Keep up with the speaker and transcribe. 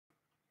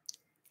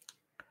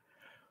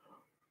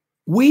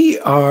We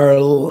are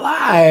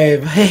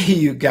live. Hey,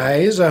 you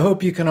guys. I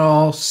hope you can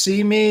all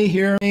see me,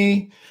 hear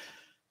me,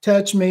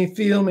 touch me,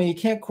 feel me. You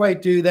can't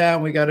quite do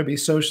that. We got to be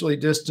socially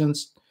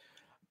distanced.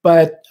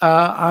 But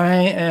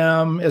I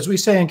am, as we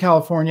say in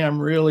California,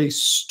 I'm really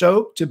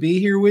stoked to be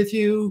here with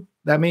you.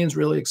 That means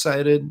really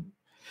excited.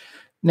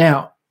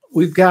 Now,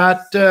 we've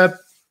got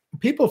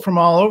people from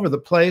all over the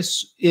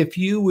place. If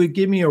you would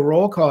give me a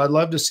roll call, I'd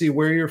love to see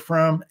where you're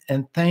from.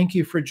 And thank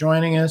you for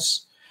joining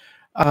us.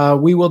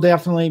 We will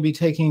definitely be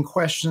taking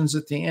questions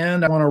at the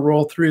end. I want to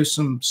roll through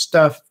some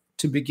stuff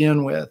to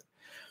begin with.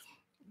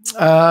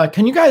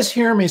 Can you guys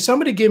hear me?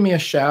 Somebody give me a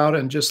shout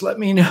and just let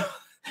me know.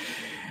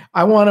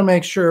 I want to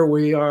make sure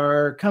we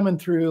are coming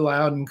through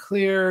loud and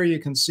clear. You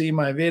can see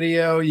my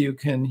video. You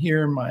can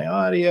hear my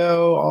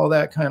audio, all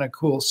that kind of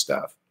cool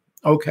stuff.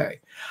 Okay.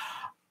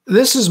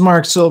 This is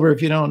Mark Silver.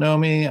 If you don't know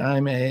me,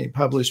 I'm a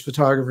published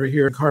photographer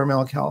here in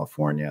Carmel,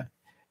 California.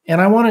 And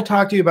I want to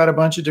talk to you about a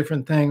bunch of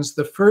different things.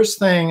 The first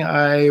thing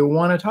I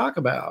want to talk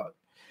about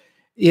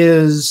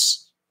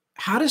is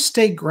how to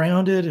stay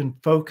grounded and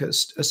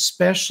focused,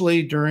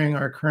 especially during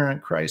our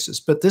current crisis.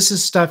 But this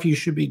is stuff you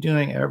should be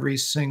doing every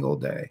single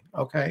day,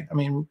 okay? I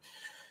mean,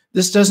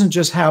 this doesn't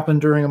just happen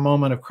during a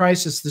moment of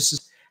crisis. This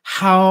is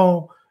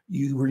how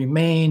you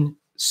remain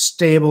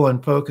stable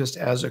and focused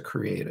as a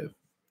creative.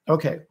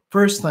 Okay,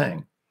 first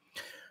thing,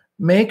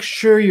 make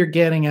sure you're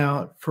getting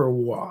out for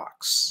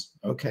walks.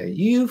 Okay,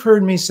 you've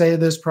heard me say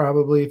this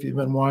probably if you've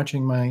been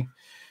watching my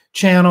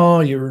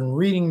channel, you're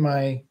reading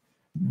my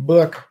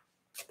book,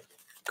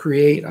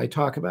 Create. I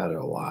talk about it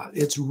a lot.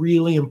 It's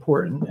really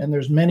important, and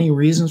there's many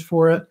reasons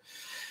for it.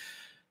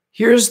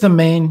 Here's the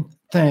main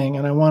thing,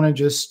 and I want to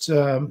just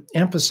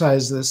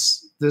emphasize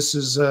this. This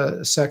is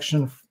a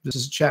section, this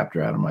is a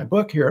chapter out of my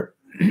book here,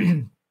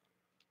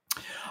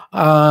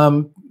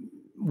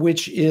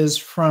 which is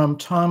from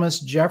Thomas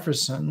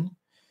Jefferson.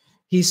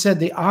 He said,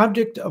 the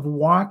object of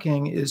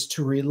walking is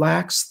to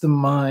relax the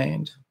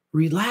mind.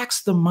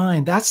 Relax the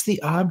mind. That's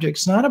the object.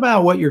 It's not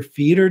about what your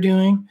feet are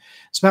doing.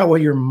 It's about what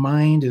your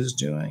mind is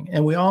doing.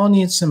 And we all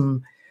need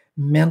some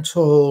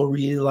mental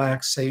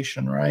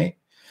relaxation, right?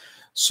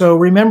 So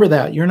remember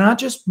that. You're not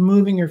just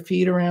moving your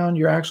feet around.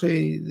 You're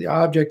actually, the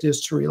object is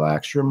to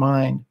relax your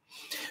mind.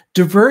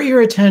 Divert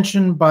your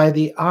attention by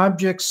the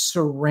objects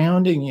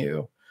surrounding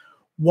you.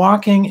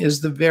 Walking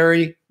is the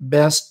very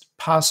best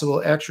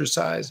possible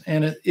exercise,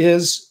 and it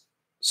is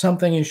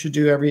something you should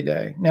do every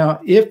day. Now,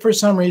 if for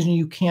some reason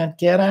you can't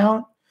get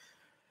out,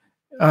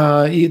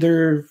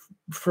 either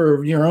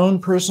for your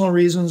own personal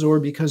reasons or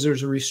because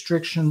there's a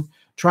restriction,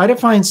 try to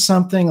find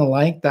something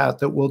like that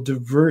that will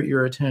divert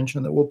your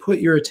attention, that will put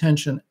your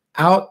attention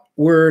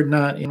outward,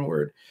 not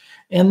inward.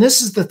 And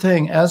this is the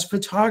thing, as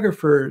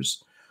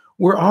photographers,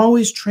 we're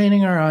always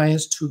training our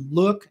eyes to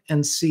look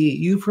and see.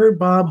 You've heard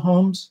Bob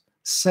Holmes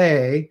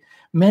say,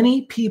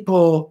 many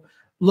people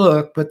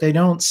look, but they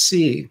don't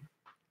see.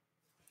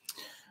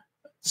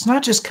 It's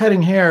not just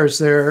cutting hairs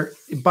there.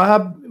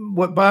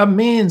 What Bob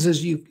means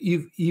is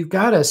you've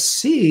got to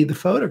see the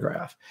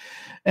photograph.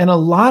 And a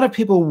lot of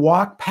people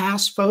walk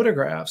past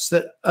photographs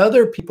that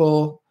other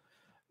people,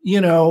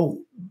 that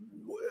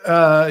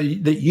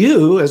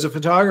you as a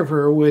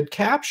photographer would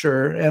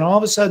capture, and all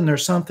of a sudden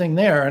there's something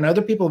there, and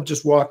other people have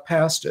just walked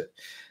past it.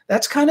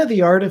 That's kind of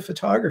the art of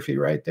photography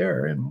right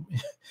there. And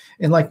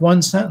in like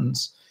one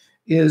sentence,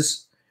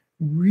 is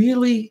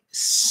really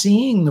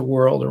seeing the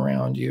world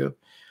around you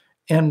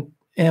and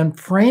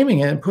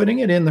framing it and putting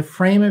it in the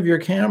frame of your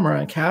camera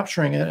and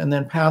capturing it and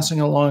then passing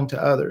along to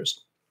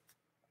others.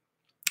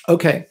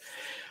 Okay.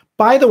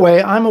 By the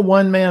way, I'm a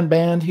one-man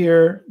band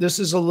here. This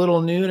is a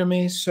little new to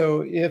me.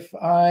 So if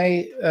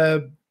I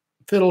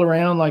fiddle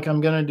around like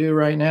I'm going to do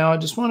right now, I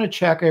just want to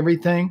check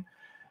everything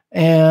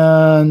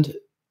and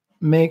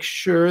make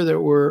sure that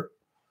we're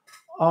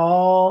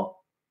all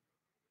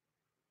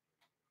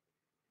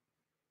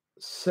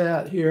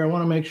set here. I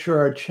want to make sure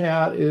our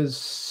chat is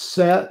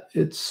set.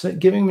 It's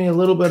giving me a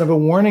little bit of a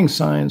warning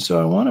sign.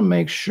 So I want to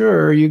make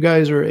sure you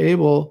guys are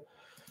able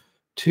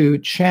to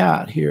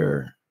chat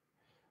here.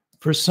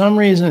 For some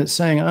reason, it's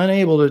saying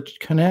unable to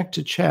connect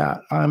to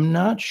chat. I'm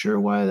not sure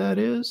why that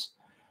is.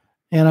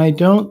 And I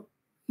don't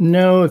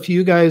know if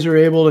you guys are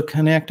able to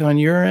connect on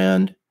your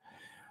end.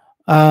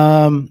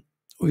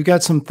 We've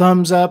got some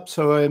thumbs up,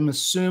 so I'm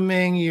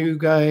assuming you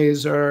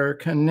guys are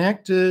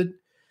connected.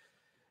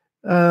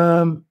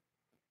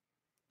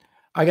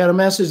 I got a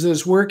message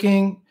that's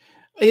working.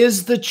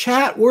 Is the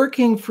chat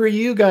working for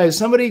you guys?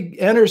 Somebody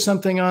enter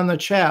something on the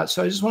chat.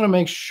 So I just want to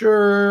make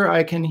sure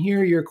I can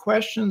hear your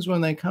questions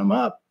when they come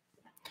up.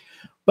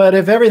 But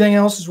if everything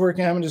else is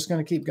working, I'm just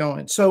going to keep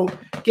going. So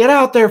get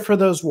out there for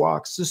those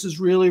walks. This is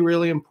really,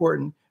 really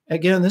important.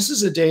 Again, this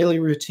is a daily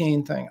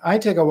routine thing. I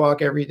take a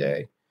walk every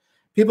day.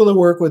 People that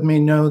work with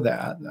me know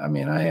that. I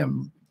mean, I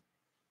am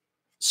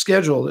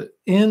scheduled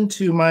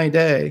into my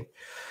day.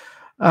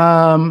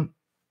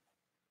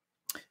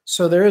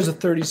 So there is a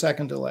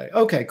 30-second delay.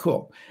 Okay,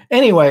 cool.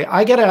 Anyway,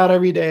 I get out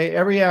every day,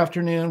 every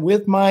afternoon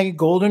with my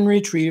golden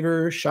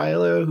retriever,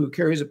 Shiloh, who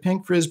carries a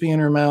pink Frisbee in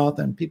her mouth,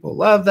 and people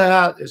love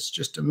that. It's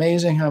just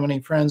amazing how many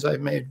friends I've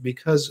made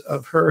because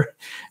of her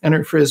and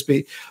her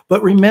Frisbee.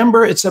 But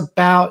remember, it's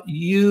about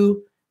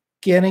you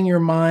getting your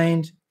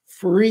mind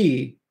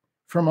free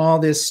from all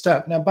this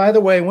stuff. Now, by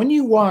the way, when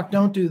you walk,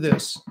 don't do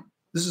this.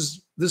 This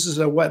is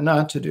a what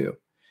not to do.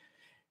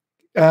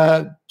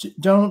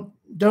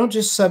 Don't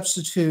just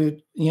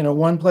substitute,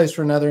 one place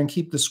for another and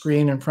keep the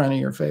screen in front of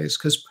your face,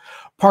 because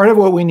part of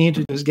what we need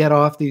to do is get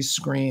off these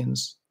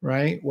screens,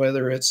 right?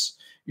 Whether it's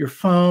your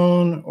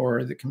phone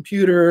or the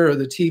computer or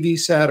the TV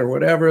set or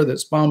whatever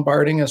that's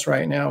bombarding us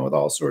right now with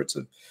all sorts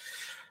of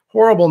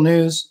horrible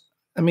news.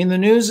 I mean, the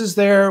news is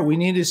there. We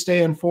need to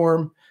stay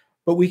informed,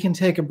 but we can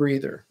take a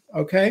breather,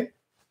 okay?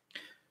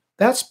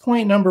 That's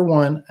point number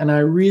one, and I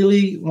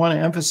really want to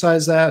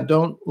emphasize that.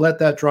 Don't let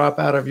that drop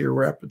out of your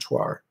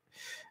repertoire.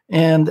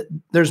 And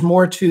there's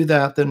more to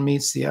that than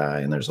meets the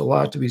eye, and there's a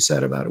lot to be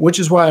said about it, which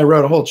is why I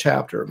wrote a whole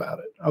chapter about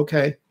it,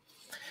 okay?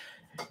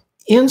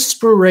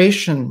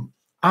 Inspiration.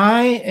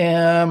 I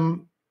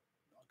am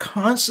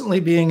constantly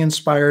being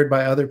inspired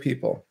by other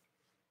people.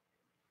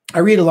 I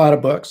read a lot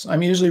of books.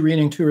 I'm usually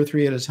reading 2 or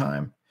 3 at a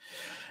time.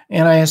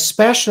 And I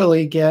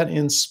especially get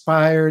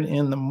inspired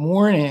in the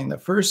morning, the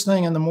first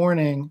thing in the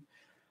morning.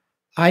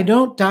 I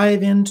don't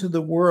dive into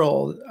the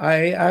world.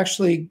 I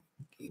actually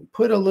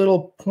put a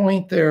little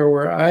point there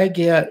where I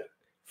get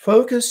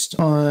focused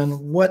on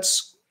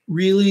what's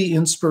really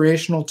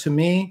inspirational to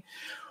me,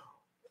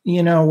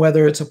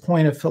 whether it's a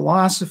point of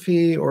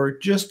philosophy or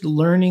just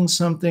learning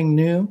something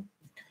new.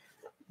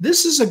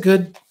 This is a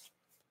good,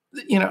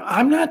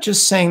 I'm not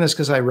just saying this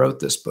because I wrote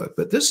this book,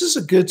 but this is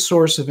a good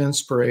source of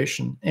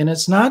inspiration. And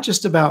it's not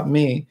just about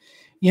me.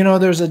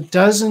 There's a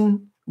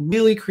dozen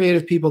really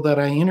creative people that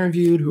I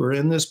interviewed who are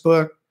in this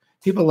book,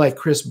 people like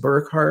Chris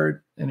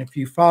Burkhardt. And if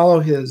you follow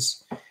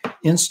his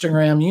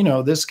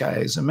Instagram, this guy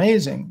is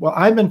amazing. Well,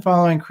 I've been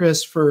following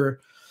Chris for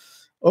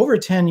over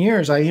 10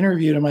 years. I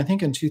interviewed him, I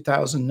think, in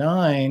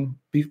 2009,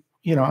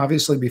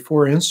 obviously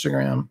before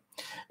Instagram.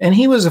 And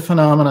he was a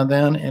phenomenon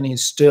then, and he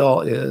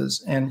still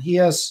is. And he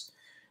has,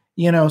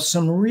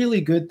 some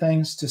really good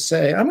things to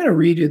say. I'm going to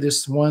read you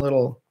this one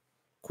little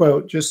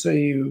quote just so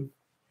you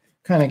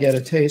kind of get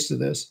a taste of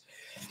this.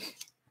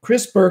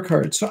 Chris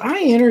Burkhardt. So I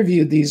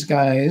interviewed these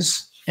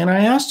guys, and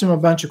I asked them a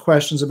bunch of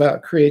questions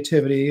about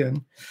creativity.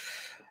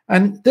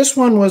 And this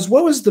one was,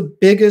 what was the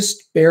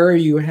biggest barrier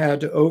you had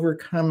to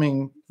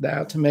overcoming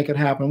that to make it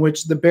happen?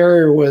 Which the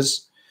barrier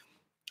was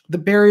the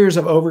barriers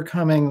of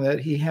overcoming that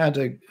he had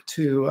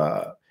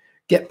to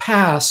get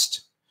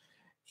past,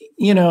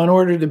 in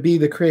order to be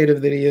the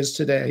creative that he is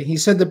today. He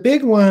said the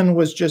big one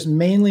was just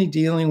mainly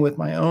dealing with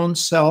my own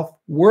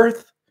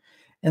self-worth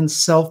and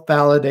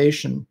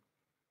self-validation.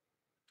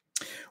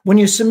 When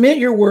you submit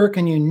your work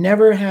and you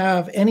never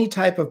have any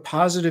type of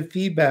positive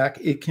feedback,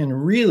 it can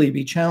really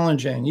be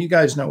challenging. You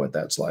guys know what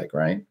that's like,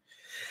 right?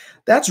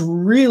 That's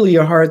really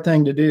a hard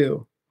thing to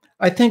do.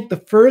 I think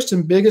the first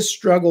and biggest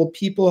struggle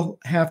people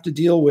have to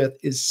deal with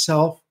is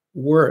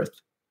self-worth.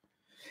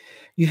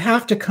 You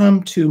have to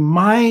come to,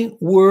 my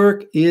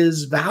work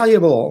is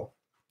valuable.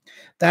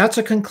 That's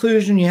a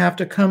conclusion you have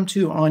to come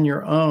to on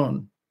your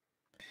own.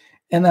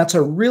 And that's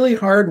a really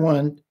hard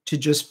one to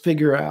just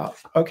figure out.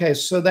 Okay,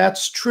 so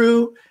that's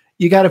true.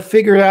 You got to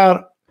figure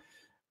out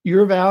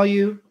your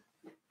value.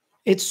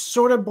 It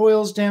sort of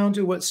boils down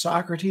to what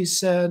Socrates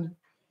said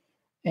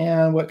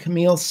and what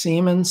Camille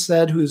Seaman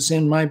said, who's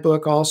in my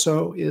book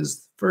also,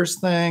 is the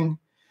first thing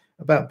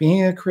about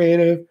being a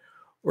creative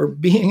or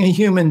being a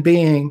human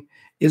being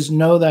is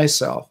know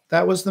thyself.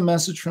 That was the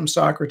message from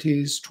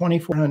Socrates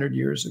 2,400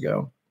 years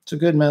ago. It's a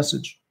good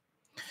message.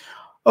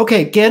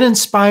 Okay, get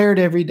inspired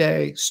every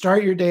day.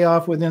 Start your day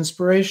off with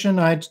inspiration.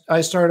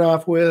 I start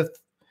off with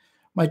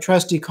my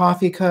trusty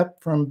coffee cup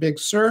from Big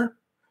Sur.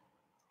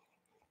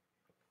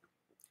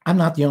 I'm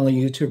not the only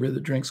YouTuber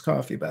that drinks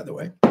coffee, by the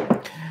way.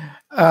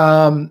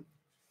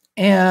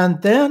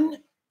 And then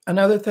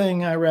another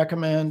thing I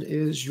recommend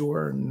is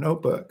your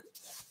notebook.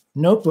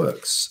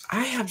 Notebooks.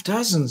 I have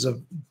dozens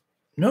of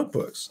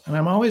notebooks, and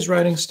I'm always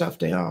writing stuff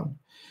down.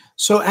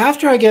 So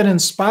after I get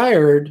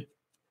inspired,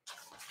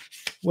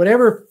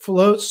 whatever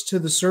floats to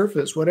the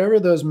surface, whatever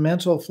those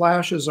mental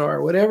flashes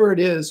are, whatever it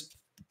is,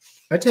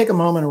 I take a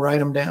moment and write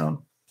them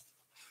down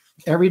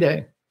every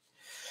day.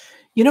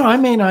 I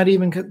may not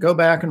even go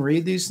back and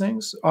read these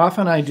things.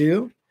 Often I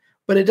do,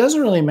 but it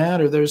doesn't really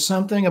matter. There's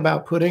something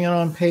about putting it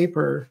on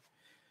paper.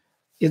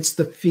 It's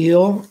the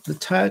feel, the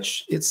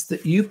touch. It's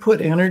that you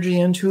put energy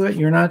into it.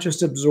 You're not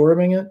just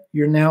absorbing it.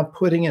 You're now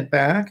putting it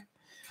back.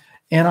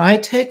 And I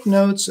take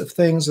notes of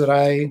things that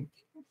I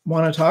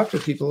want to talk to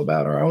people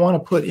about, or I want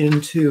to put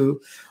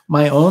into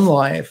my own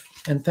life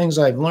and things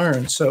I've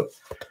learned. So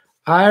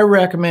I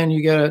recommend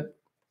you get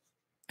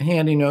a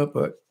handy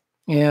notebook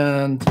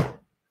and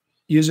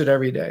use it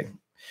every day.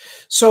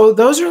 So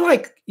those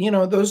are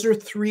those are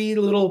 3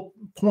 little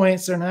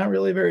points. They're not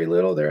really very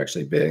little. They're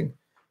actually big.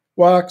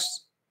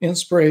 Walks,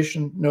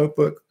 inspiration,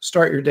 notebook,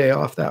 start your day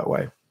off that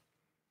way.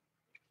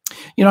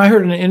 You know, I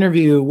heard an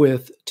interview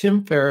with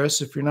Tim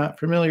Ferriss. If you're not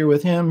familiar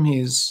with him,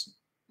 he's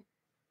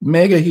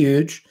mega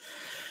huge.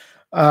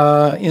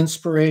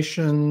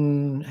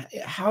 Inspiration,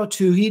 how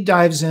to, he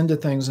dives into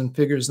things and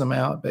figures them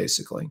out,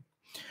 basically.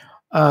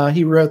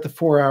 He wrote the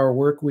 4-Hour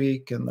Work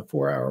Week and the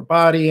 4-Hour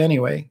Body.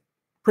 Anyway,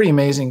 pretty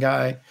amazing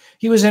guy.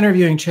 He was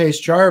interviewing Chase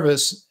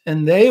Jarvis,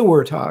 and they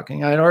were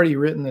talking, I'd already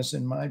written this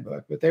in my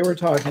book, but they were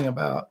talking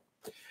about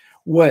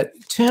what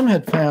Tim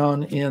had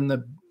found in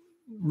the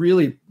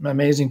really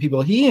amazing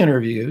people he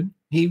interviewed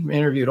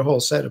a whole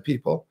set of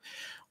people,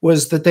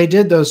 was that they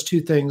did those two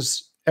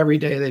things every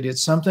day. They did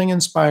something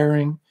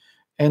inspiring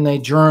and they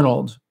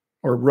journaled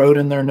or wrote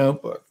in their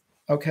notebook.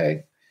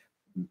 Okay.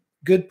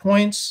 Good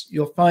points.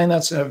 You'll find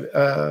those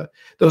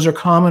are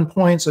common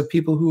points of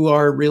people who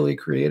are really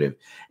creative,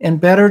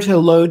 and better to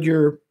load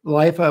your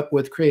life up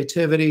with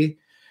creativity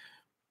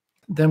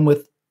than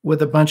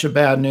with a bunch of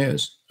bad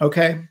news.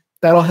 Okay.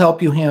 That'll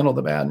help you handle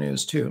the bad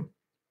news too.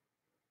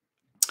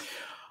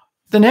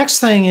 The next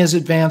thing is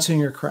advancing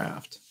your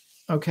craft.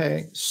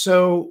 Okay,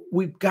 so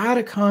we've got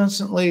to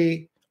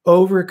constantly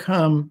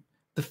overcome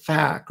the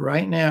fact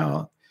right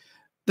now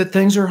that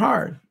things are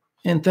hard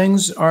and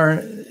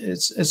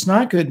it's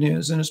not good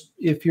news. And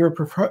if you're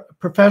a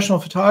professional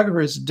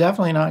photographer, it's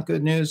definitely not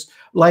good news.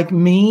 Like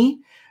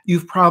me,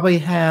 you've probably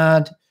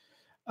had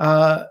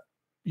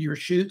your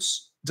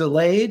shoots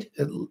delayed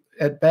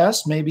at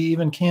best, maybe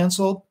even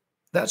canceled.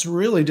 That's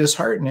really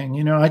disheartening.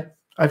 You know,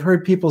 I've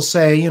heard people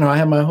say, you know, I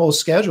have my whole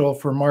schedule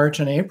for March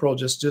and April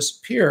just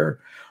disappear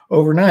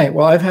overnight.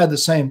 Well, I've had the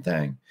same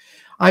thing.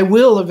 I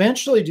will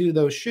eventually do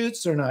those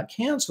shoots. They're not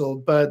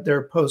canceled, but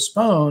they're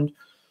postponed,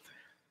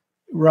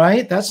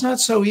 right? That's not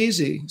so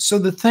easy. So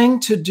the thing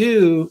to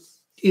do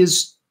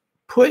is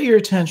put your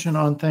attention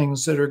on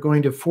things that are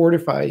going to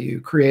fortify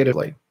you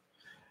creatively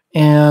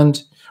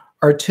and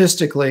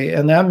artistically,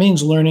 and that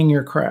means learning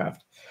your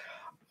craft.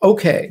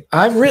 Okay,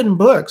 I've written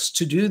books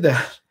to do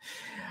that.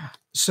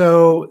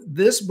 So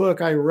this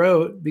book I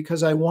wrote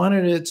because I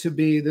wanted it to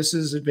be, this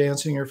is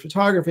Advancing Your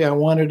Photography. I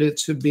wanted it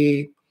to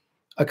be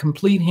a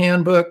complete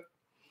handbook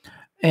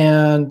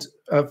and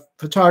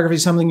photography,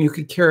 something you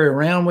could carry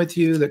around with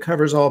you that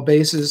covers all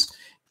bases.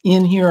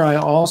 In here, I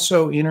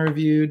also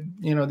interviewed,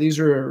 you know, these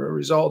are a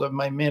result of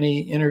my many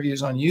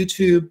interviews on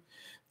YouTube,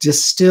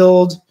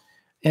 distilled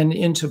and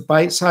into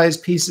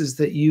bite-sized pieces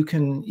that you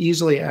can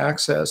easily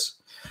access.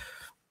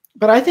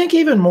 But I think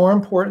even more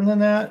important than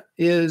that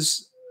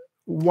is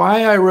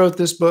why I wrote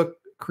this book,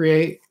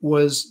 Create,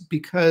 was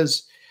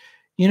because,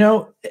 you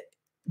know,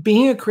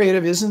 being a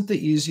creative isn't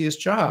the easiest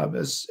job,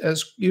 as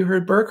you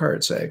heard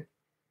Burkhardt say,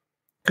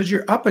 because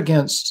you're up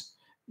against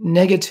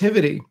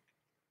negativity.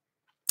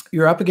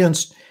 You're up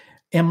against,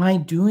 am I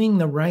doing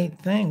the right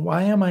thing?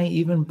 Why am I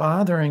even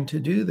bothering to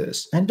do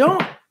this? And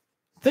don't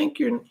think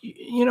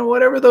you know,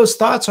 whatever those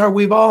thoughts are,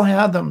 we've all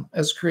had them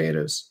as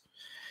creatives.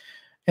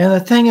 And the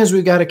thing is,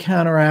 we've got to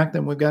counteract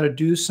them. We've got to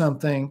do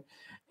something.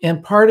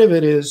 And part of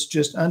it is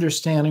just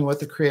understanding what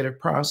the creative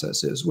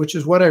process is, which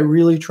is what I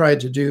really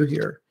tried to do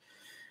here.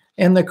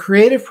 And the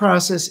creative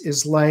process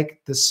is like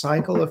the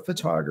cycle of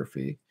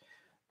photography.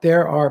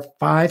 There are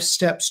 5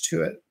 steps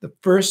to it. The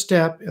first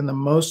step and the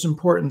most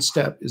important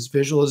step is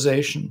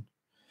visualization.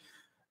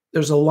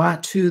 There's a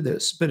lot to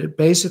this, but it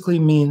basically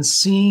means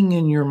seeing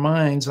in your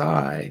mind's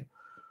eye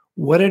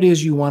what it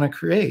is you want to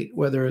create,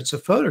 whether it's a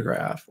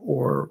photograph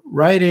or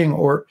writing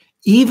or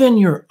even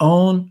your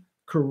own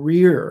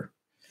career.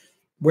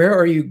 Where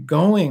are you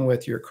going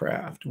with your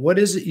craft? What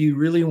is it you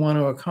really want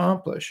to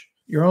accomplish?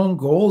 Your own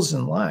goals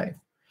in life.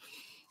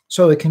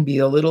 So it can be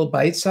a little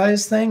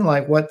bite-sized thing,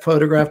 like what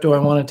photograph do I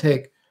want to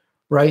take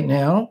right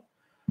now?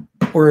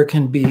 Or it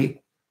can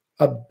be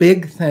a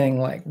big thing,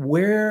 like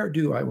where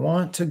do I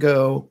want to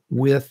go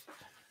with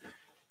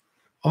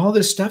all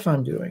this stuff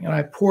I'm doing? And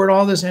I poured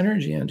all this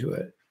energy into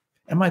it.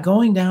 Am I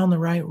going down the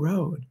right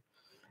road?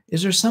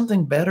 Is there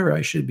something better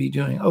I should be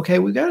doing? Okay,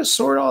 we got to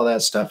sort all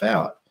that stuff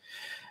out.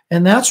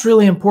 And that's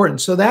really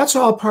important. So that's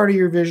all part of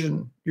your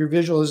vision, your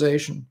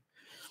visualization.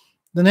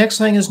 The next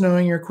thing is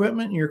knowing your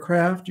equipment, your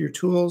craft, your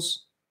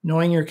tools,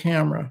 knowing your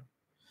camera,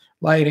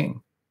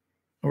 lighting,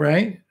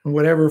 right? And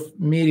whatever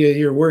media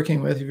you're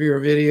working with, if you're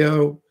a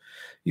video,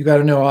 you got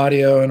to know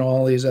audio and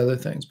all these other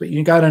things, but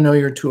you got to know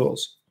your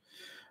tools.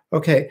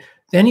 Okay,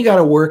 then you got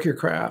to work your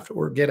craft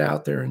or get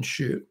out there and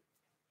shoot.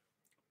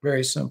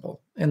 Very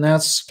simple. And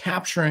that's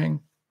capturing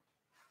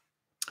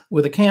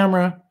with a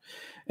camera.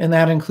 And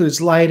that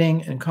includes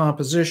lighting and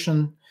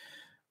composition,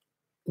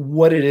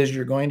 what it is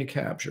you're going to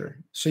capture.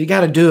 So you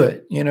got to do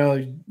it. You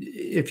know,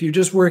 if you're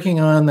just working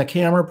on the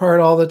camera part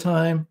all the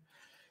time,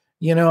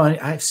 you know,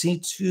 I see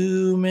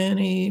too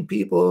many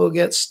people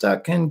get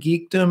stuck in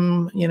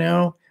geekdom. You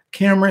know,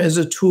 camera is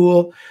a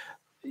tool.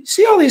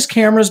 See all these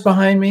cameras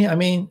behind me? I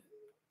mean,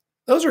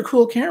 those are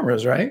cool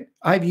cameras, right?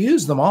 I've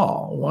used them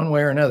all one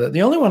way or another.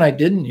 The only one I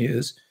haven't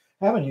used,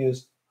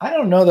 I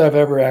don't know that I've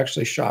ever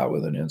actually shot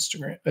with an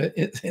Instamatic,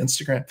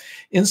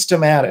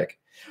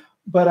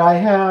 but I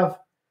have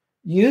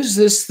used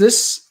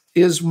this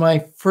is my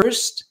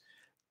first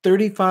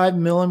 35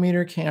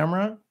 millimeter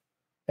camera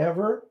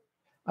ever.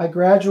 I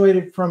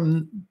graduated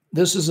from,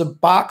 this is a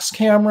box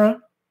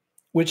camera,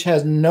 which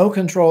has no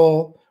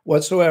control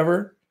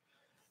whatsoever.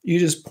 You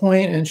just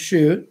point and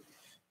shoot.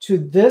 To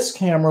this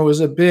camera was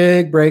a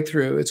big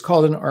breakthrough. It's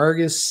called an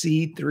Argus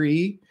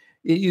C3.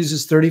 It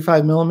uses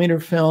 35 millimeter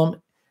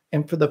film.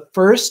 And for the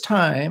first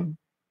time,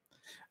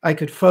 I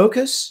could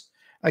focus,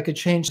 I could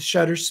change the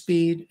shutter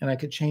speed, and I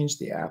could change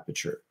the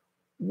aperture.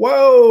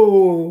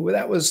 Whoa,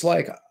 that was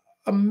like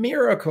a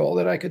miracle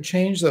that I could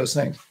change those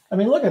things. I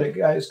mean, look at it,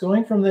 guys.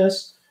 Going from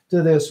this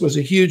to this was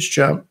a huge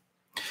jump.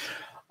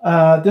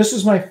 This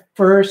is my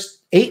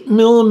first 8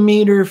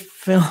 millimeter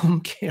film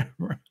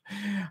camera.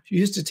 I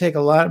used to take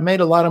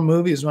made a lot of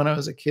movies when I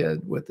was a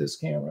kid with this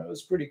camera. It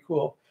was pretty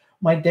cool.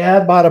 My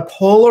dad bought a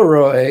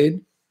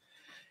Polaroid.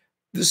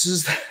 This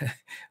is the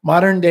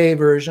modern day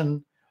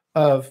version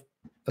of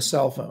a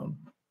cell phone.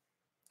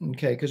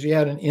 Okay, because you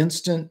had an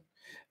instant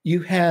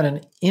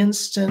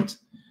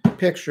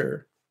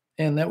picture,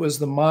 and that was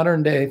the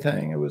modern day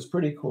thing. It was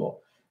pretty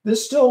cool.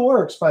 This still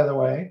works, by the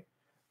way.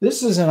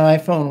 This is an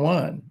iPhone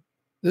 1.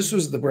 This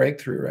was the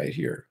breakthrough right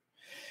here.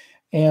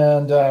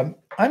 And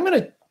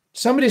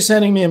somebody's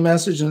sending me a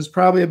message, and it's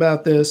probably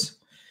about this.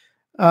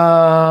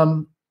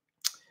 No,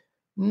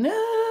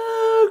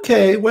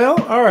 okay,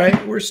 well, all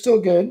right, we're still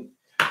good.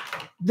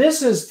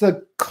 This is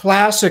the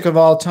classic of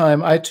all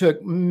time. I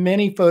took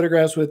many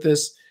photographs with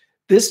this.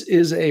 This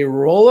is a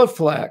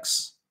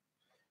Rolleiflex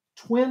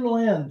twin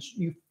lens.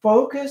 You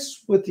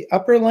focus with the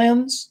upper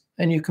lens,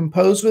 and you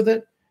compose with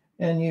it,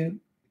 and you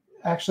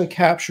actually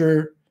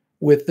capture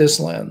with this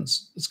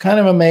lens. It's kind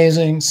of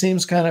amazing.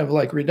 Seems kind of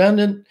like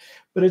redundant,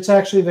 but it's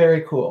actually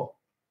very cool.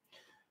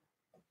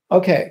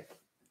 Okay,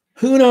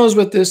 who knows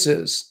what this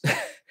is?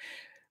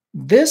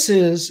 This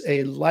is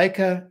a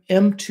Leica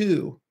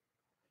M2.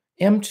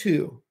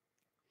 M2.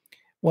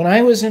 When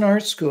I was in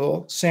art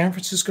school, San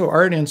Francisco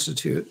Art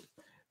Institute,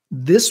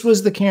 this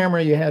was the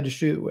camera you had to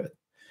shoot with.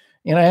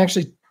 And I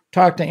actually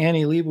talked to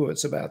Annie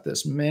Leibovitz about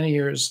this many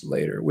years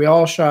later. We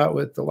all shot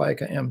with the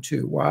Leica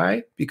M2.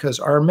 Why? Because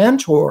our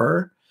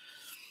mentor,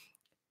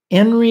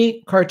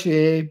 Henri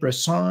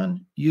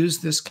Cartier-Bresson,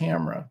 used this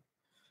camera.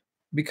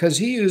 Because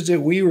he used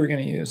it, we were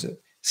going to use it.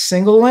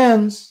 Single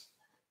lens.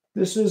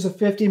 This was a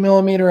 50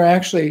 millimeter,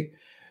 actually,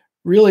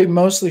 really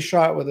mostly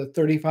shot with a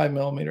 35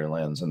 millimeter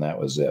lens, and that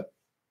was it.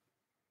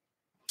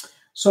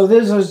 So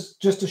this is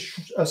just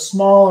a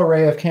small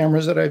array of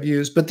cameras that I've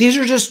used, but these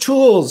are just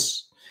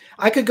tools.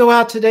 I could go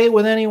out today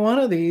with any one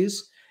of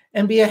these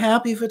and be a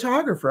happy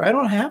photographer. I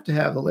don't have to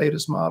have the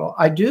latest model.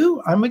 I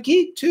do. I'm a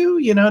geek too,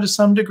 you know, to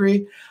some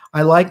degree.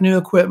 I like new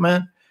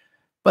equipment,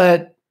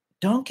 but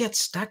don't get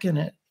stuck in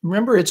it.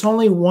 Remember, it's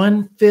only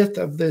 1/5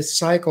 of this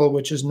cycle,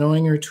 which is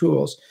knowing your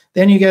tools.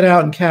 Then you get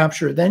out and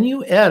capture. Then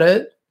you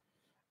edit.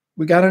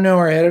 We got to know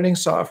our editing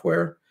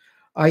software.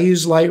 I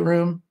use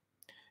Lightroom.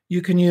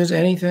 You can use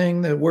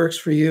anything that works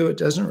for you. It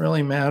doesn't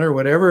really matter.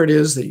 Whatever it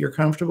is that you're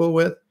comfortable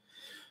with,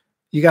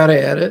 you got to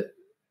edit,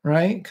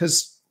 right?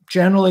 Because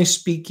generally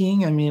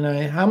speaking, I mean,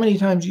 how many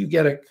times you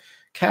get a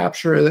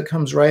capture that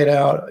comes right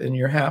out and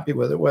you're happy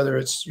with it, whether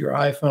it's your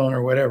iPhone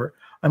or whatever.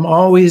 I'm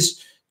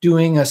always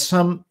doing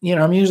I'm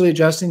usually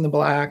adjusting the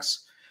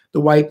blacks,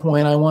 the white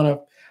point.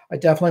 I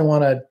definitely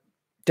want a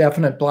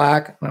definite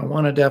black, and I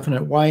want a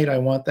definite white. I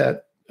want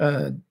that,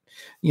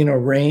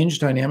 range,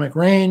 dynamic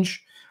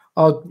range.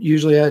 I'll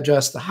usually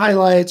adjust the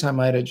highlights. I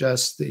might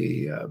adjust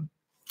the,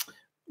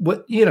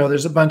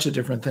 there's a bunch of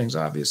different things,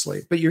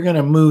 obviously, but you're going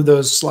to move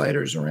those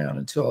sliders around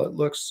until it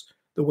looks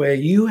the way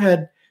you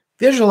had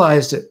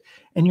visualized it.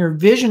 And your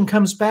vision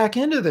comes back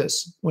into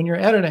this when you're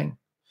editing.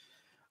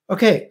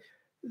 Okay.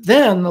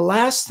 Then the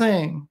last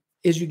thing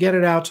is you get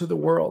it out to the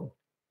world.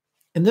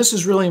 And this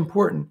is really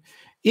important.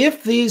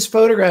 If these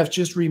photographs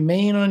just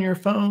remain on your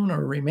phone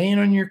or remain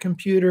on your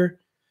computer,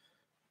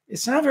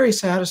 it's not very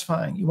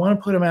satisfying. You want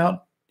to put them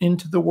out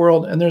into the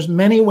world. And there's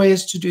many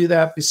ways to do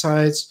that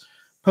besides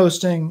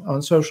posting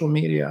on social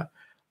media.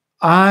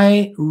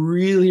 I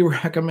really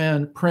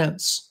recommend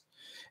prints.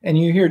 And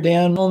you hear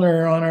Dan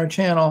Milner on our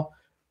channel.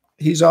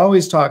 He's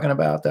always talking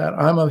about that.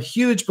 I'm a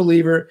huge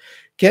believer.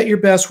 Get your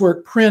best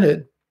work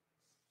printed.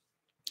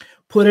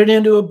 Put it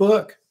into a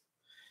book.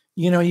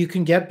 You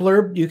can get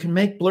blurb. You can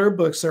make blurb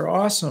books. They're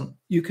awesome.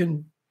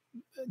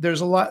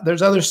 There's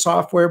other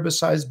software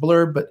besides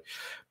Blurb, but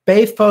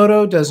Bay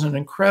Photo does an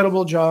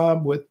incredible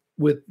job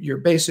with your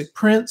basic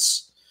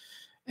prints,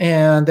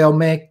 and they'll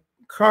make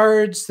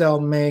cards. They'll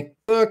make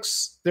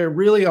books. They're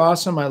really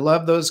awesome. I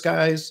love those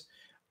guys.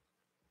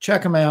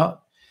 Check them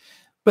out.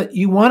 But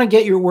you want to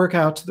get your work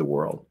out to the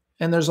world.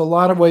 And there's a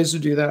lot of ways to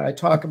do that. I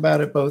talk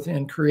about it both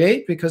in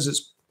Create, because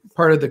it's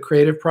part of the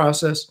creative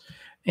process,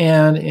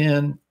 and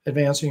in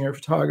advancing your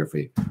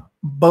photography.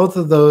 Both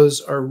of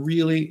those are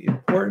really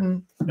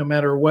important no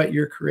matter what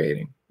you're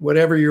creating,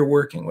 whatever you're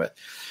working with.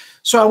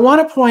 So I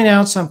want to point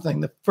out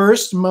something. The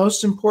first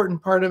most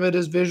important part of it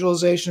is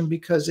visualization,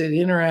 because it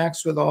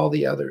interacts with all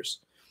the others.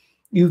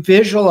 You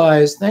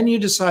visualize, then you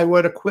decide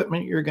what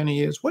equipment you're going to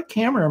use. What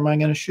camera am I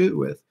going to shoot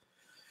with?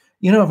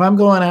 You know, if I'm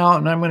going out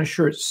and I'm going to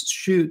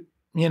shoot,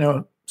 you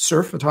know,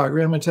 surf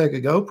photography, I'm going to take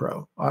a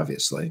GoPro,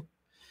 obviously.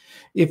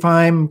 If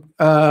I'm,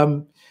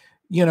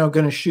 you know,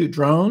 going to shoot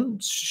drone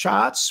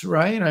shots,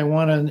 right? I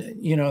want to,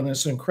 you know,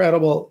 this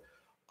incredible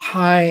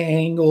high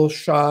angle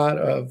shot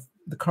of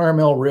the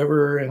Carmel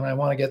River, and I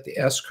want to get the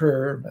S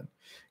curve and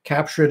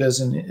capture it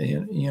as an,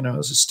 you know,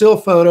 as a still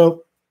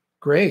photo.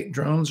 Great,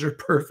 drones are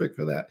perfect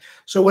for that.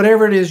 So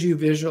whatever it is you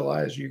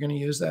visualize, you're going to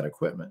use that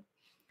equipment.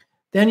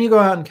 Then you go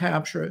out and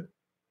capture it.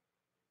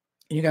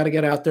 You got to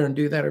get out there and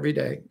do that every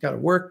day. You got to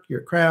work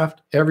your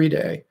craft every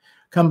day.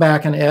 Come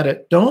back and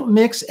edit. Don't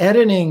mix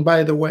editing,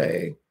 by the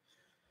way,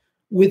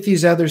 with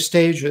these other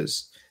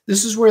stages.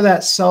 This is where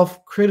that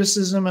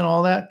self-criticism and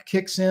all that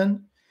kicks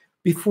in.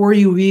 Before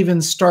you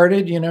even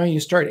started, you know, you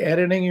start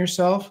editing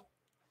yourself.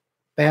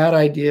 Bad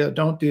idea.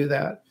 Don't do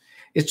that.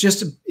 It's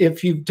just,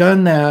 if you've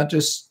done that,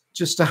 just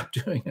stop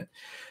doing it,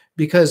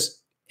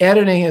 because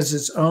editing is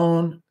its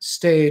own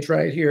stage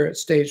right here at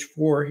stage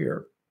 4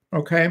 here.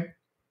 Okay.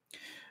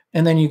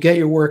 And then you get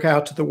your work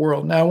out to the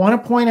world. Now, I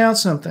want to point out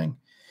something.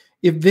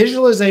 If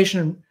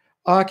visualization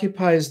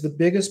occupies the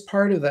biggest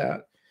part of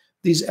that,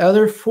 these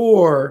other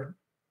 4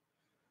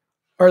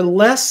 are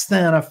less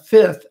than a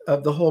fifth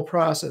of the whole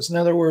process. In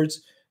other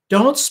words,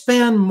 don't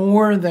spend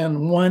more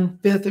than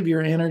 1/5 of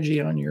your energy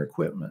on your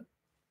equipment.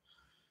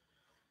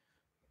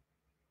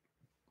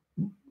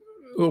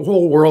 The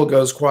whole world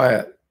goes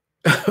quiet.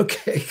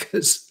 Okay,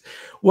 because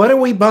what are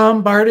we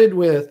bombarded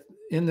with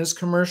in this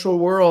commercial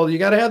world? You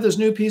got to have this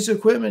new piece of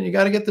equipment. You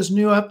got to get this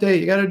new update.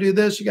 You got to do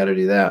this. You got to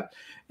do that.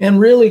 And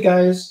really,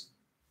 guys,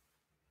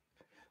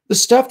 the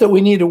stuff that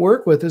we need to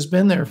work with has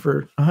been there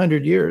for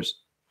 100 years.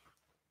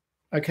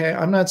 Okay,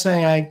 I'm not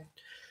saying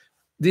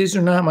these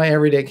are not my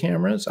everyday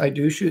cameras. I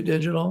do shoot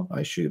digital.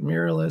 I shoot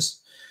mirrorless.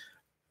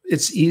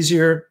 It's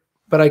easier,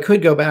 but I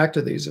could go back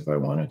to these if I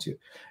wanted to.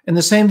 And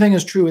the same thing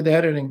is true with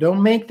editing.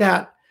 Don't make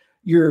that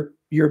your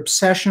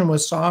obsession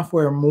with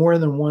software more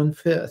than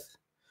 1/5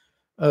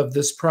 of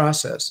this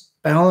process.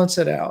 Balance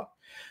it out.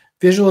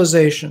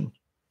 Visualization,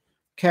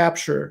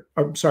 capture,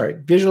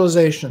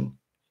 visualization,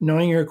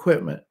 knowing your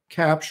equipment,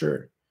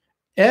 capture,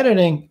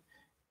 editing,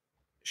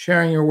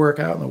 sharing your work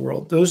out in the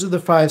world. Those are the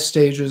 5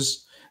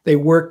 stages. They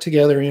work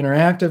together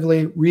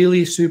interactively,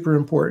 really super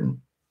important.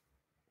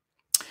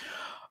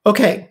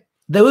 Okay,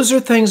 those are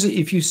things that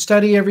if you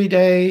study every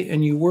day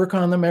and you work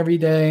on them every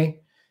day,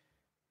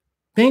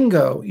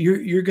 bingo,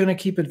 you're going to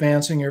keep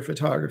advancing your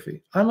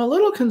photography. I'm a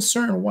little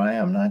concerned why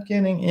I'm not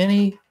getting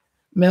any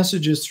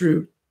messages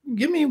through.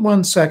 Give me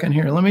 1 second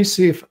here. Let me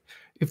see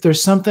if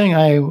there's something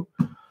I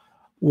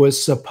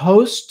was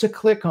supposed to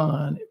click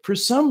on. For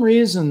some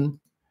reason,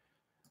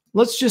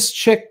 let's just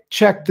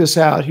check this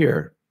out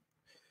here.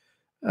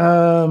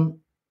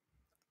 I'm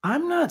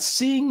not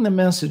seeing the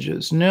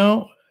messages.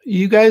 No,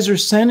 you guys are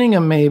sending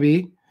them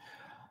maybe.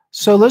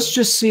 So let's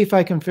just see if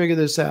I can figure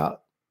this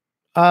out.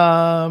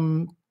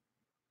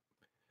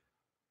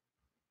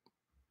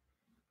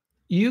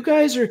 You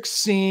guys are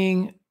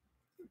seeing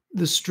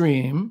the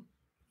stream.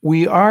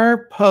 We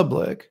are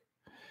public.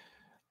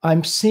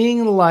 I'm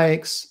seeing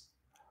likes,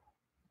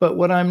 but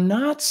what I'm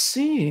not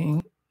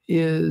seeing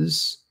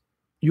is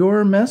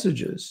your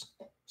messages.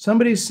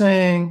 Somebody's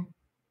saying,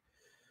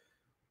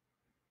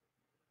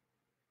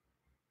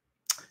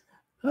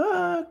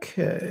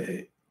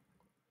 okay.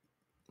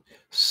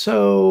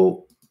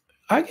 So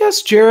I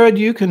guess, Jared,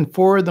 you can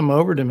forward them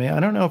over to me. I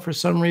don't know, for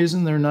some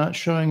reason they're not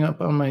showing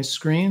up on my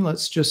screen.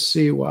 Let's just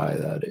see why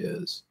that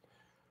is.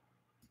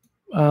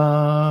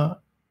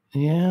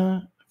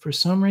 Yeah, for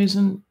some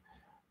reason,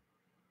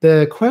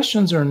 the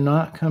questions are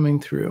not coming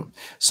through.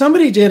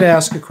 Somebody did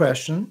ask a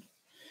question.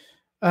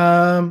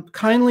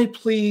 Kindly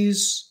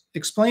please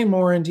explain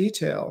more in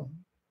detail.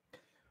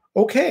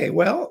 Okay,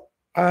 well,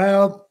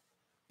 I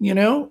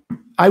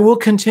will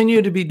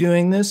continue to be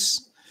doing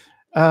this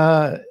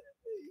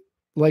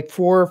like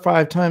 4 or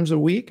 5 times a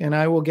week, and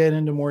I will get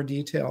into more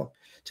detail.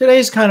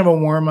 Today's kind of a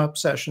warm-up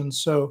session,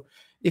 so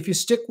if you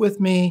stick with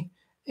me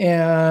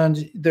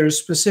and there's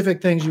specific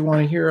things you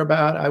want to hear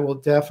about,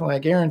 I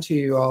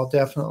guarantee you, I'll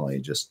definitely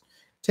just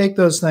take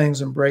those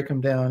things and break them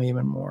down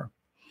even more.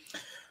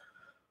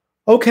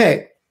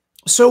 Okay,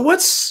 so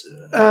what's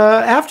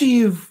after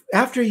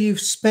you've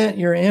spent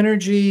your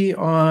energy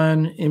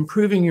on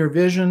improving your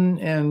vision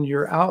and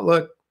your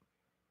outlook,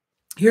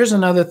 here's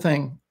another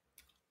thing.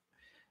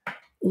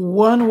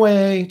 One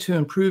way to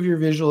improve your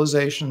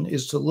visualization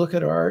is to look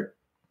at art.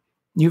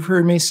 You've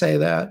heard me say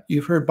that.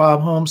 You've heard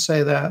Bob Holmes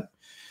say that.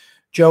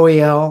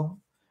 Joey L.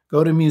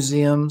 Go to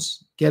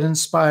museums, get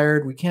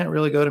inspired. We can't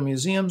really go to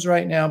museums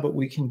right now, but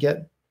we can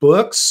get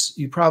books.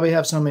 You probably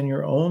have some in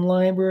your own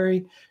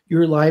library.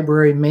 Your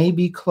library may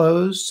be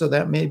closed, so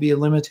that may be a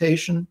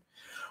limitation.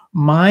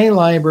 My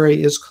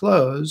library is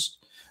closed,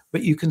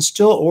 but you can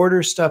still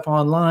order stuff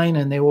online,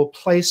 and they will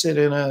place it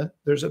in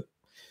there's a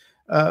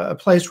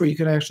place where you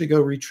can actually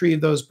go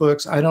retrieve those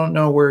books. I don't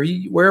know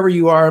wherever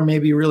you are may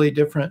be really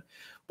different,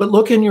 but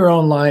look in your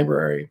own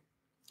library.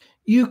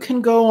 You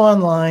can go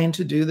online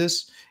to do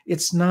this.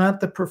 It's not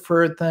the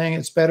preferred thing.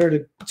 It's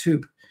better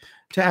to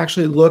to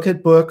actually look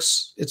at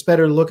books. It's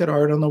better to look at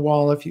art on the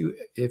wall if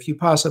you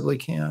possibly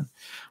can.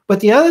 But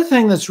the other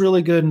thing that's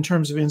really good in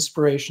terms of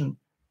inspiration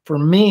for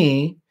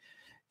me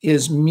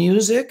is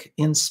music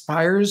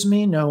inspires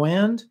me no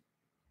end.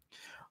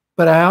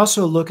 But I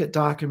also look at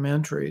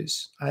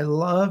documentaries. I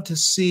love to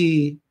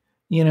see,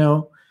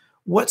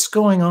 what's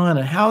going on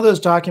and how those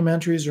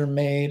documentaries are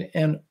made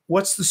and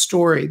what's the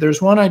story.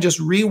 There's one I just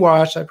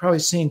rewatched. I've probably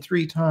seen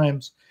 3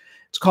 times.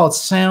 It's called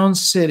Sound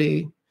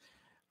City.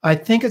 I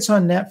think it's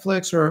on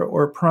Netflix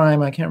or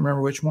Prime. I can't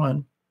remember which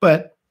one.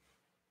 But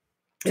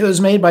it was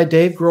made by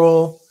Dave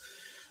Grohl,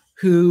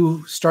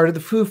 who started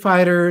the Foo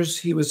Fighters.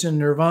 He was in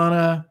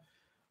Nirvana.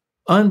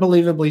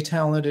 Unbelievably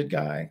talented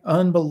guy.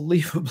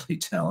 Unbelievably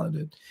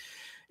talented.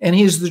 And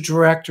he's the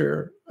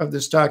director of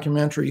this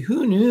documentary.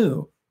 Who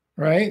knew,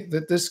 right,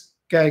 that this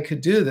guy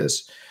could do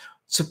this?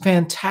 It's a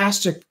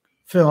fantastic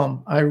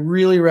film. I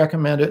really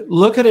recommend it.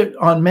 Look at it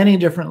on many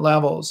different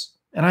levels.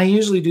 And I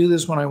usually do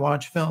this when I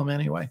watch film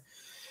anyway.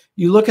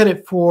 You look at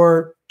it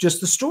for just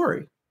the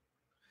story.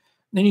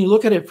 Then you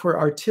look at it for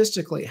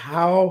artistically,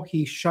 how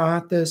he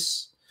shot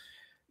this,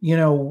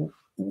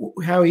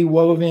 how he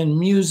wove in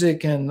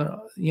music and,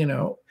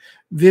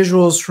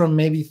 visuals from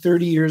maybe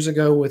 30 years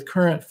ago with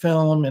current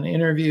film and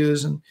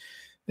interviews. And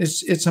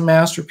it's a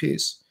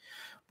masterpiece.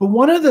 But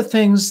one of the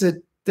things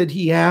that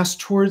he asked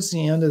towards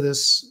the end of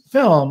this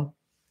film,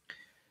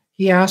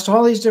 he asked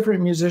all these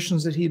different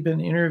musicians that he'd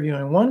been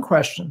interviewing one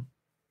question: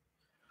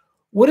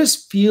 what does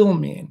feel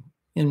mean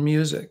in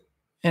music?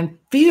 And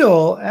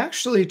feel,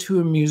 actually, to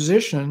a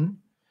musician,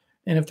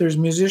 and if there's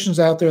musicians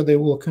out there, they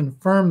will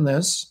confirm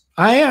this.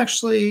 I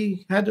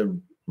actually had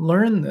to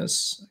learn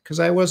this because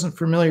I wasn't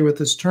familiar with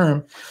this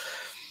term.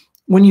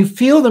 When you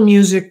feel the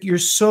music, you're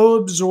so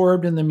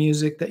absorbed in the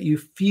music that you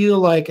feel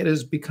like it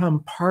has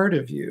become part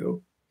of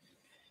you,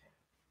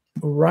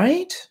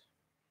 right?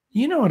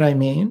 You know what I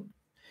mean?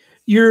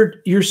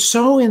 You're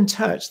so in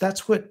touch.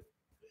 That's what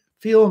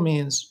feel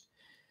means.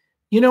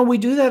 We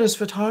do that as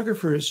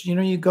photographers.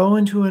 You go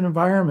into an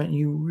environment and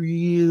you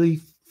really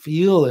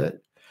feel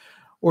it.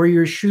 Or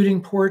you're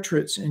shooting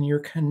portraits and you're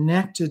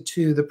connected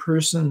to the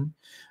person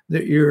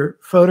that you're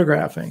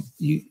photographing.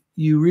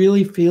 You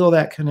really feel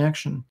that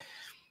connection.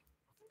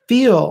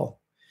 Feel.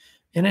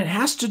 And it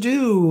has to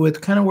do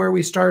with kind of where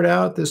we start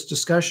out this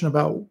discussion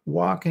about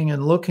walking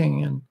and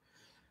looking. And,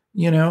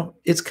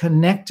 it's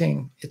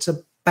connecting. It's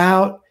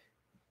about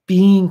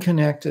being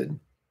connected.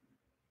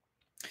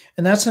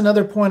 And that's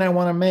another point I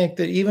want to make,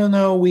 that even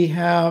though we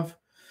have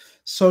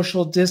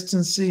social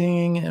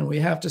distancing and we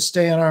have to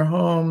stay in our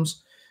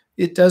homes,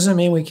 it doesn't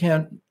mean we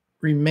can't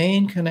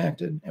remain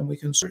connected, and we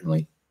can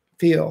certainly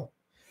feel.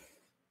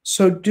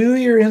 So do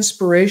your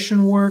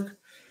inspiration work,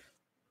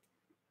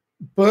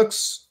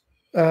 books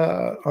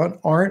on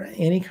art,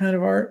 any kind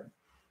of art,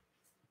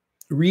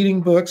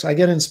 reading books. I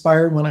get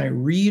inspired when I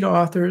read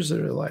authors that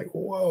are like,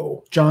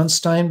 whoa, John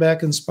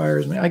Steinbeck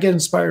inspires me. I get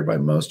inspired by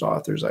most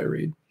authors I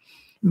read.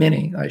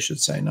 Many, I should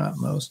say, not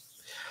most.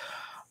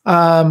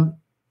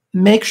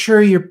 Make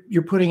sure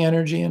you're putting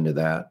energy into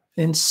that.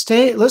 And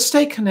let's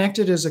stay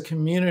connected as a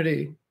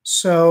community.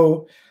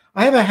 So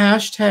I have a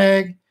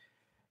hashtag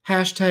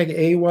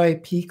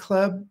AYP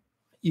Club.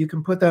 You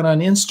can put that on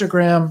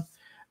Instagram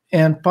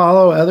and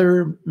follow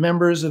other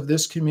members of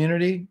this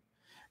community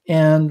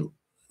and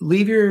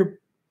leave your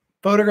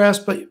photographs,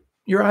 but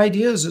your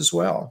ideas as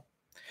well.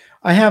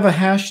 I have a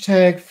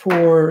hashtag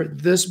for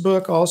this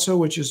book also,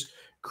 which is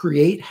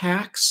Create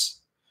Hacks.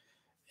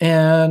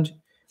 And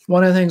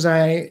one of the things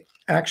I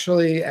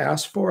actually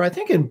asked for, I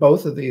think in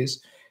both of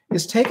these,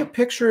 is take a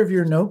picture of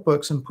your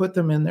notebooks and put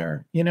them in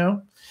there.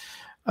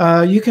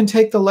 You can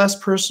take the less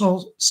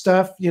personal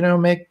stuff,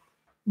 make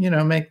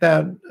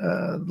that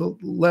the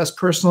less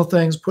personal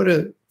things, put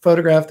a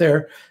photograph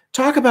there.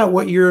 Talk about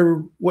what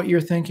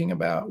you're thinking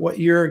about, what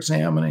you're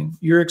examining,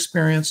 your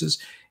experiences.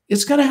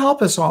 It's going to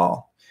help us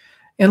all.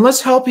 And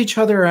let's help each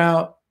other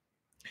out.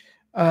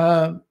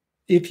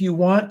 If you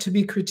want to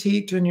be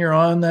critiqued and you're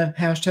on the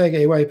hashtag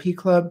AYP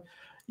Club,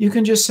 you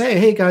can just say,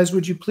 hey guys,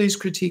 would you please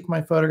critique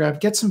my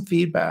photograph? Get some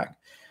feedback.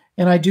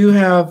 And I do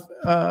have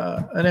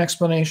an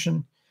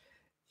explanation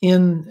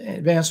in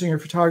Advancing Your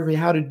Photography,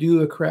 how to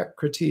do a correct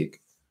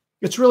critique.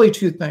 It's really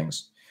 2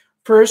 things.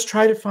 First,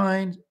 try to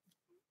find,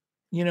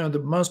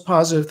 the most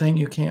positive thing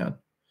you can.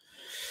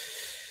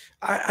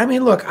 I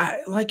mean, look,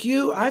 like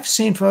you, I've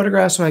seen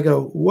photographs where I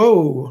go,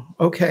 whoa,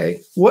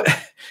 okay,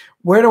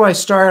 where do I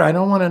start? I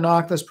don't want to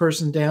knock this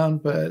person down,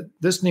 but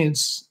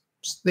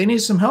they need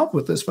some help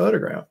with this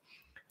photograph.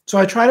 So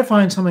I try to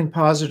find something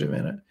positive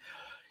in it.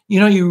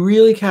 You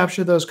really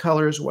capture those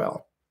colors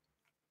well.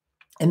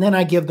 And then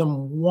I give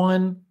them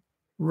one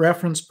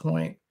reference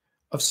point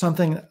of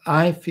something that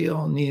I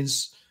feel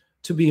needs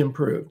to be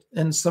improved.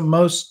 And it's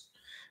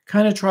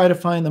try to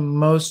find the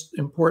most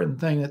important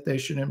thing that they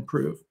should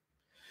improve.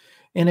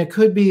 And it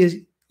could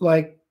be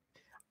like,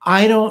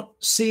 I don't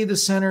see the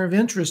center of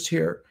interest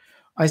here.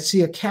 I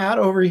see a cat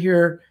over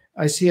here.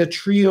 I see a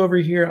tree over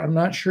here. I'm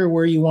not sure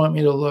where you want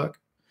me to look.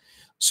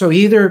 So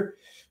either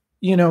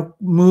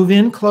move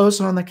in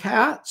close on the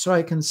cat so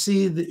I can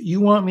see that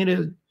you want me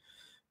to,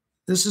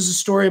 this is a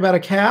story about a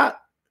cat.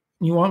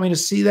 You want me to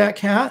see that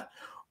cat,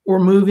 or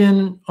move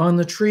in on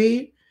the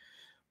tree,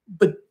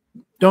 but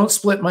don't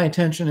split my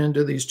attention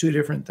into these two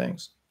different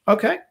things.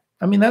 Okay.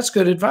 I mean, that's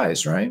good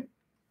advice, right?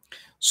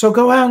 So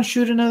go out and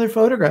shoot another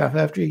photograph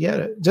after you get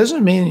it. It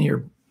doesn't mean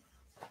you're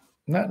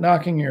not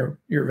knocking your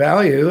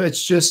value.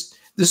 It's just,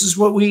 this is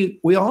what we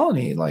all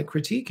need, like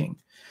critiquing.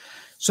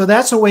 So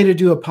that's a way to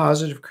do a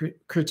positive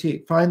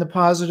critique. Find the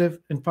positive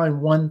and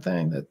find one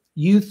thing that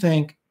you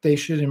think they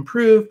should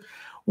improve.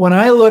 When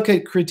I look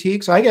at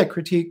critiques, I get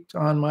critiqued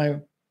on my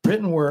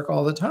written work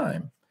all the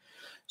time.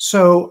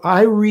 So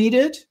I read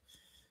it,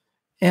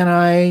 and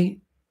I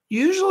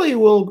usually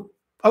will,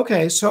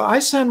 okay, so I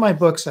send my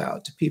books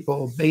out to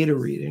people beta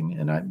reading,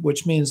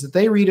 which means that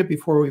they read it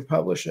before we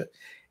publish it.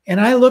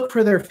 And I look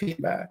for their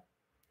feedback.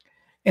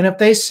 And if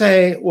they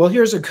say, well,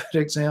 here's a good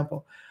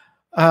example.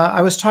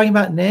 I was talking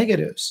about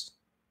negatives,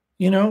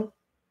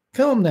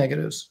 film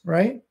negatives,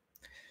 right?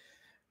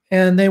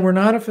 And they were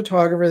not a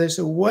photographer. They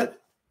said,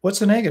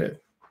 what's a negative?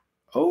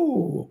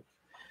 Oh,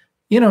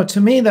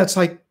 to me, that's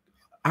like,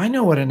 I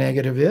know what a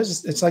negative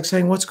is. It's like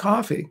saying, what's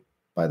coffee?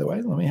 By the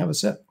way, let me have a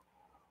sip.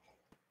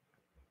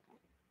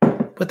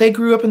 But they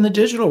grew up in the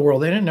digital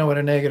world. They didn't know what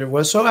a negative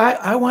was. So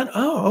I went,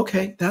 oh,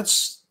 okay,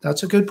 that's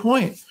a good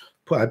point.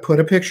 I put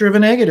a picture of a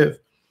negative.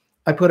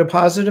 I put a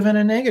positive and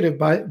a negative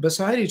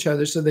beside each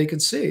other so they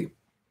could see.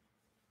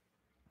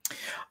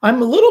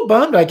 I'm a little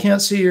bummed I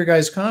can't see your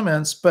guys'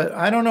 comments, but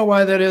I don't know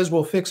why that is.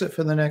 We'll fix it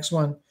for the next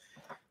one.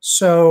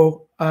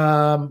 So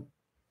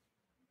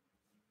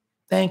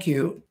thank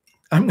you.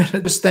 I'm going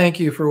to just thank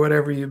you for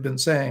whatever you've been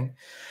saying.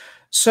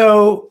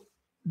 So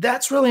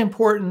that's really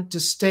important, to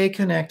stay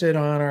connected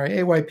on our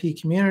AYP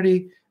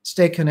community,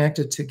 stay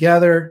connected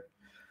together.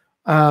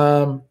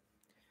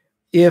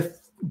 If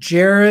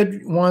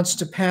Jared wants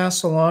to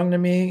pass along to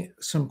me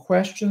some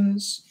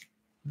questions,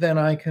 then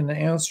I can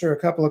answer a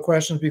couple of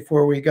questions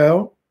before we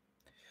go.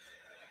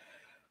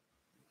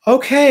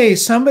 Okay,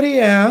 somebody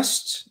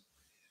asked,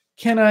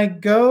 can I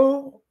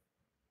go?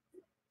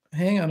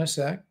 Hang on a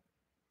sec.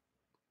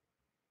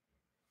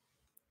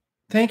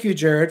 Thank you,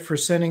 Jared, for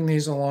sending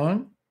these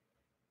along.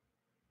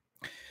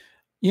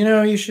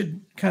 You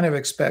should kind of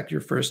expect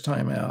your first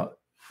time out.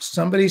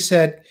 Somebody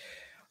said,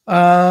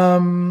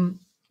 can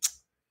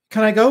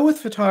I go with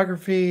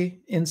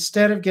photography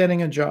instead of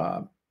getting a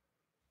job?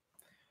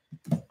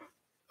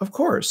 Of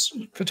course,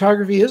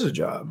 photography is a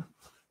job.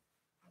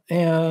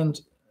 And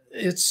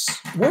it's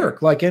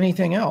work like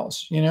anything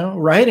else.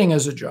 Writing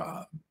is a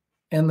job.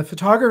 And the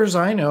photographers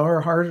I know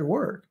are hard at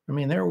work. I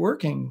mean, they're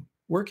working.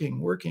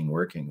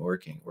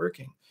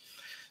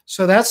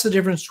 So that's the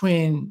difference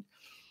between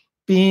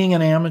being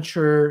an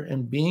amateur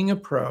and being a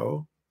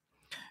pro.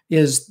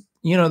 Is,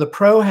 the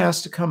pro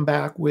has to come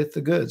back with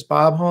the goods.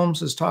 Bob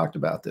Holmes has talked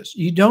about this.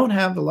 You don't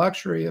have the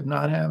luxury of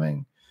not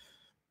having,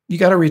 you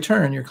got to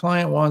return. Your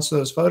client wants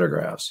those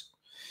photographs.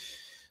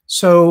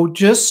 So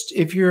just,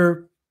 if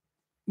you're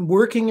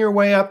working your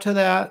way up to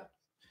that,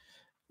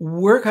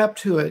 work up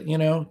to it.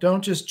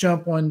 Don't just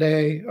jump one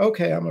day,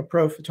 okay, I'm a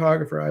pro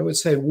photographer. I would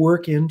say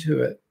work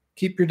into it.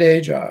 Keep your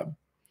day job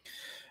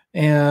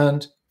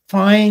and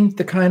find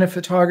the kind of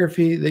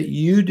photography that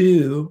you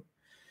do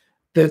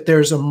that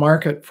there's a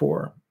market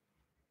for.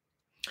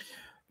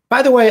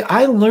 By the way,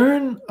 I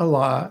learn a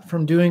lot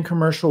from doing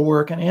commercial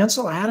work, and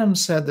Ansel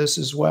Adams said this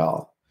as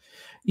well.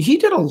 He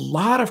did a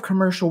lot of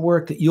commercial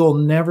work that you'll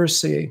never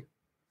see.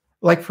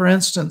 Like, for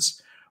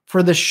instance,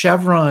 for the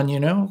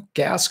Chevron,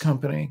 gas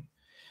company,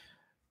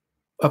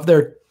 of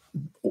their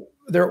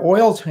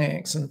oil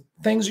tanks and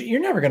things, you're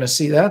never going to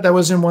see that. That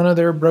was in one of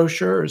their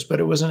brochures, but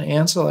it was an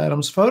Ansel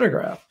Adams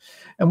photograph.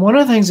 And one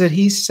of the things that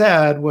he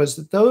said was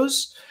that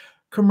those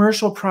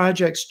commercial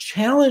projects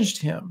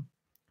challenged him,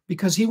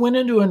 because he went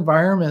into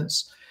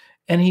environments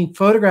and he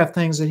photographed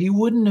things that he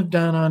wouldn't have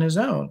done on his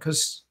own.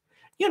 Because,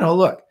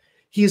 look,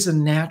 he's a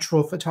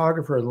natural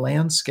photographer,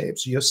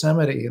 landscapes,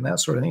 Yosemite, and that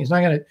sort of thing. He's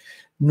not going to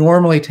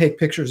normally take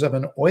pictures of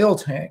an oil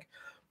tank,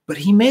 but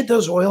he made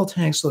those oil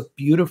tanks look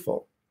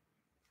beautiful.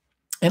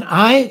 And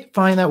I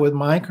find that with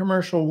my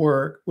commercial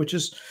work, which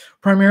is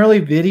primarily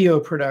video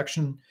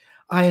production,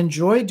 I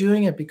enjoy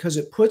doing it because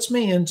it puts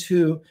me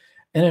into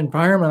an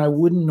environment I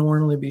wouldn't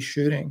normally be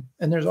shooting.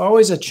 And there's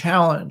always a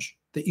challenge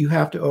that you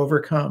have to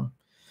overcome.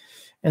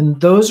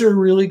 And those are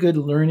really good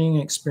learning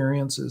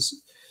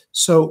experiences.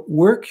 So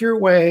work your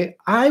way.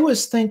 I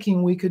was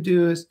thinking we could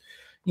do,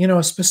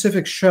 a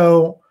specific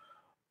show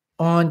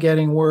on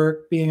getting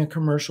work, being a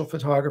commercial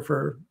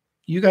photographer.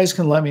 You guys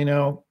can let me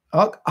know.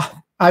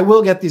 I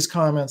will get these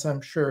comments,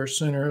 I'm sure,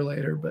 sooner or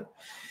later. But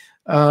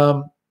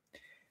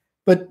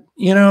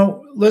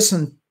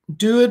listen,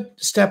 do it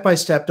step by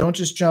step. Don't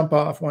just jump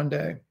off one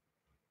day.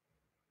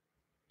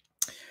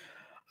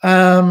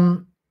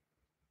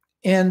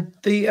 And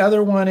the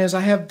other one is,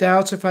 I have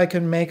doubts if I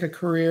can make a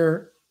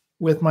career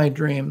with my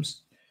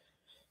dreams.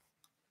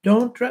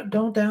 Don't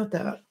doubt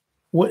that.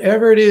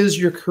 Whatever it is,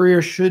 your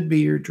career should be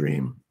your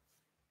dream.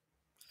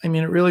 I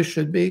mean, it really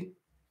should be.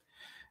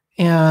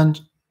 And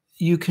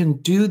you can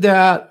do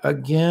that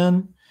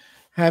again,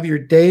 have your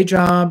day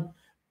job,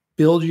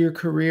 build your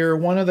career.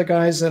 One of the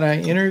guys that I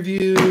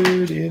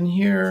interviewed in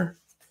here,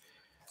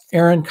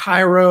 Aaron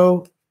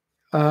Cairo,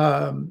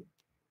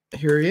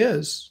 here he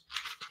is.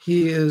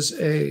 He is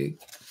a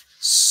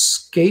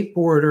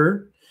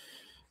skateboarder.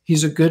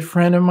 He's a good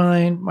friend of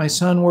mine. My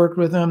son worked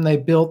with him. They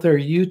built their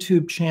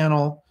YouTube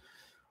channel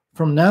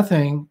from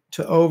nothing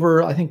to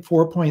over, I think,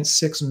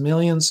 4.6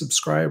 million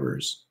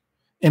subscribers.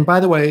 And by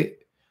the way,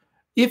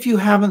 if you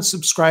haven't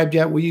subscribed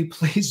yet, will you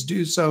please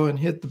do so and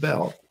hit the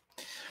bell?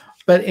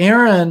 But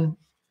Aaron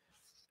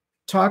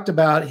talked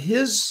about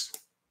his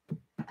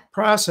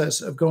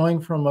process of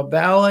going from a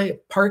valet,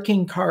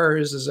 parking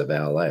cars as a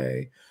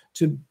valet,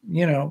 to,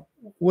 you know,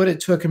 what it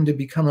took him to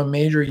become a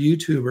major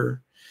YouTuber.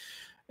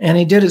 And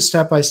he did it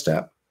step by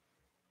step.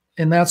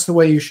 And that's the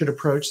way you should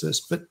approach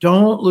this. But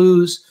don't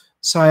lose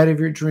sight of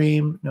your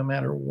dream no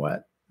matter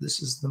what.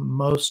 This is the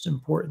most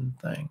important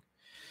thing.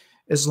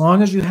 As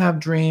long as you have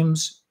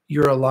dreams,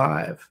 you're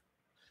alive.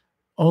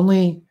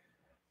 Only,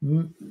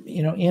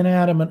 you know,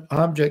 inanimate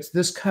objects.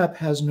 This cup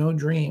has no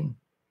dream.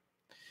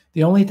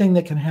 The only thing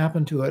that can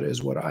happen to it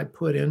is what I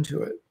put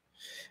into it.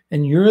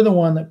 And you're the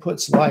one that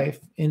puts life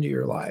into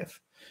your life.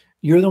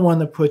 You're the one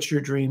that puts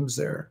your dreams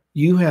there.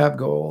 You have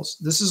goals.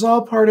 This is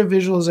all part of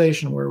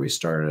visualization where we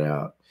started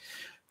out.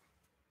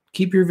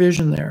 Keep your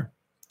vision there.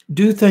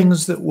 Do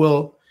things that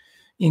will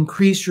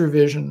increase your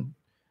vision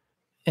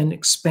and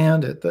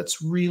expand it.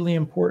 That's really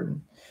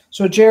important.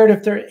 So Jared,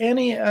 if there are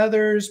any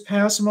others,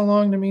 pass them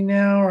along to me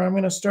now, or I'm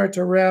going to start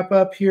to wrap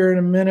up here in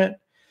a minute.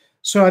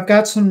 So I've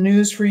got some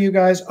news for you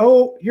guys.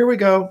 Oh, here we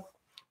go.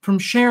 From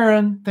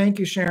Sharon. Thank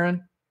you,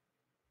 Sharon.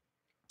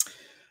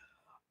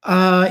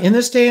 In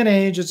this day and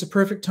age, it's a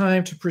perfect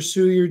time to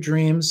pursue your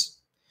dreams.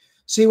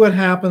 See what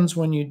happens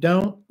when you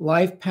don't.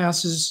 Life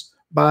passes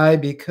by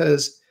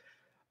because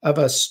of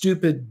a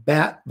stupid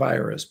bat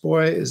virus.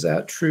 Boy, is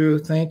that true.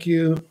 Thank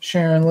you,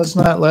 Sharon. Let's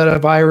not let a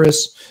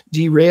virus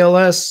derail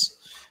us.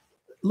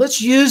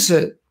 Let's use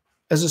it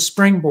as a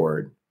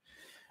springboard.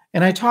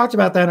 And I talked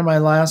about that in my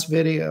last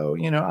video.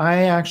 You know,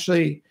 I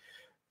actually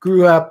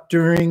grew up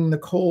during the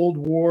Cold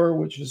War,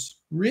 which is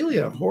really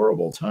a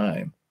horrible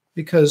time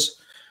because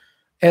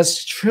as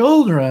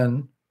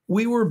children,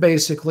 we were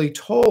basically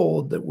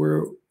told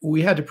that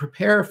we had to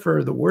prepare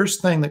for the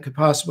worst thing that could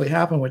possibly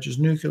happen, which is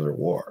nuclear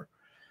war.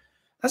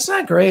 That's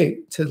not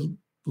great to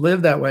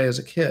live that way as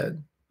a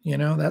kid. You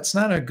know, that's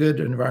not a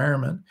good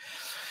environment.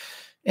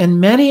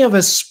 And many of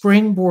us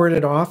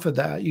springboarded off of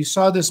that. You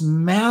saw this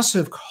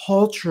massive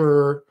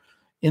culture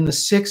in the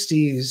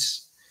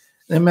 60s.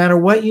 No matter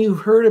what you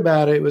heard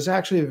about it, it was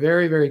actually a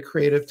very, very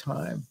creative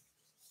time.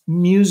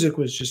 Music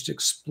was just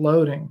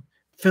exploding.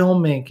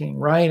 Filmmaking,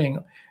 writing.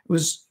 It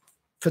was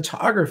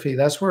photography.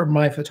 That's where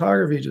my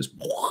photography just,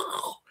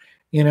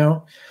 you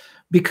know,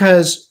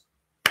 because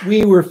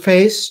we were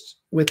faced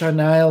with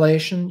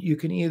annihilation. You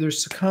can either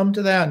succumb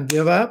to that and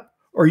give up,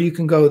 or you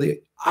can go the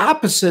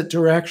opposite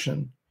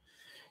direction.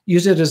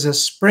 Use it as a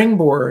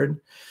springboard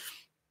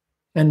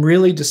and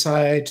really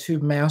decide to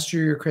master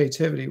your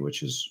creativity,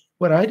 which is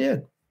what I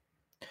did.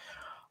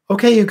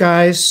 Okay, you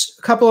guys,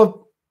 a couple of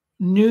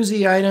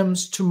newsy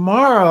items.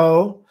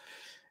 Tomorrow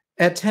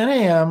at 10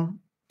 a.m.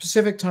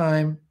 Pacific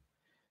time,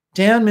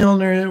 Dan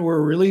Milner,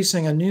 we're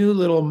releasing a new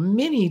little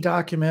mini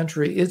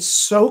documentary. It's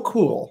so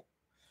cool.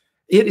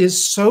 It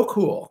is so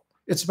cool.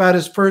 It's about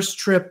his first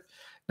trip,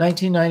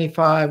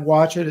 1995.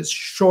 Watch it. It's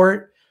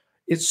short.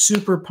 It's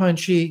super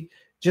punchy.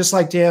 Just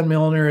like Dan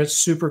Milner, it's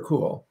super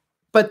cool.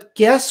 But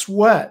guess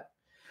what?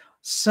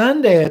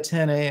 Sunday at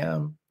 10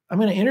 a.m., I'm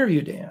going to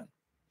interview Dan.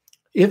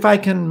 If I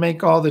can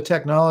make all the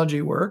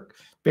technology work,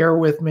 bear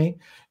with me.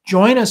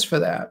 Join us for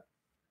that.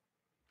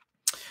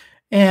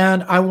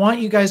 And I want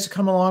you guys to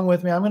come along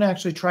with me. I'm going to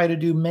actually try to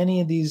do many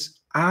of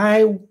these.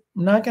 I'm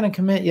not going to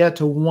commit yet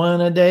to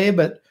one a day,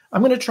 but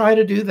I'm going to try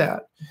to do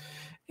that.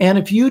 And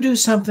if you do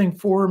something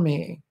for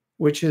me,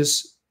 which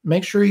is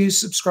make sure you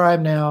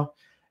subscribe now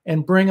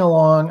and bring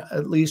along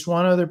at least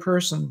one other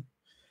person,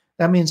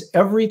 that means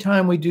every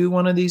time we do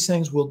one of these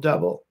things, we'll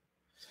double.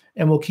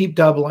 And we'll keep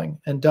doubling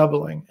and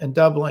doubling and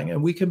doubling.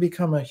 And we can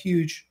become a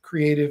huge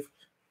creative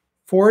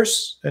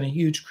force and a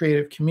huge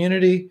creative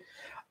community.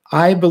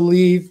 I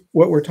believe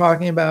what we're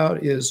talking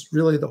about is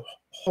really the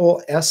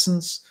whole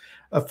essence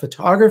of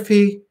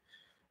photography.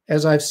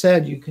 As I've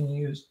said, you can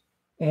use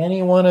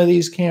any one of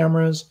these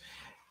cameras,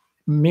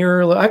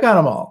 mirrorless. I've got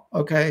them all,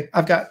 okay?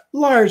 I've got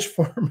large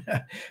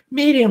format,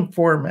 medium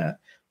format,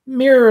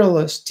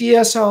 mirrorless,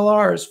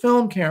 DSLRs,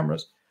 film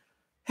cameras.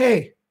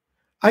 Hey,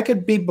 I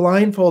could be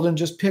blindfolded and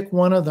just pick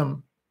one of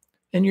them,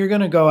 and you're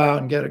going to go out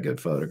and get a good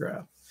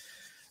photograph.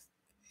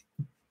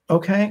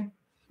 Okay?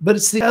 But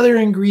it's the other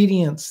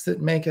ingredients that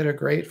make it a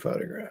great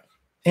photograph.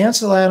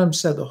 Ansel Adams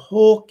said the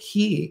whole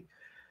key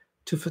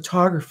to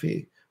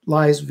photography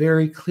lies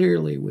very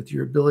clearly with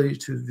your ability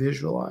to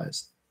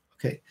visualize.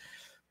 Okay,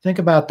 think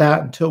about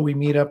that until we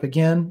meet up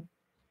again.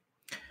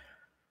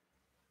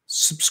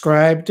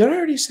 Subscribe. Did I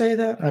already say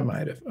that? I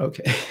might have.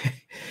 Okay.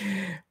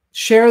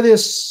 Share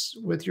this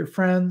with your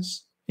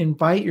friends.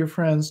 Invite your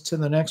friends to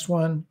the next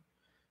one.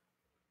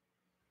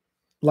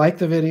 Like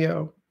the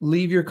video.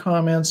 Leave your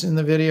comments in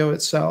the video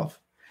itself.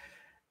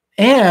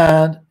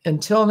 And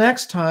until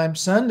next time,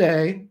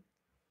 Sunday,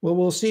 well,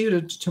 we'll see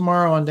you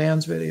tomorrow on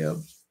Dan's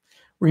video.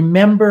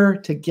 Remember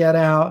to get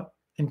out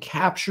and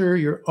capture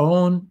your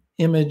own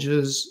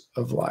images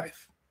of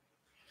life.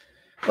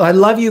 Well, I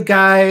love you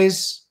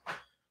guys.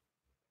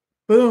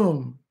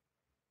 Boom.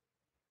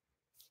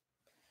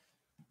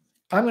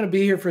 I'm going to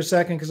be here for a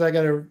second because I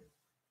got to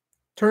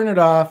turn it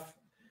off.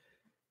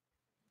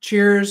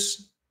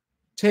 Cheers.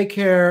 Take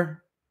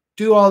care.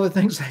 Do all the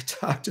things I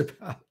talked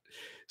about.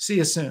 See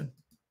you soon.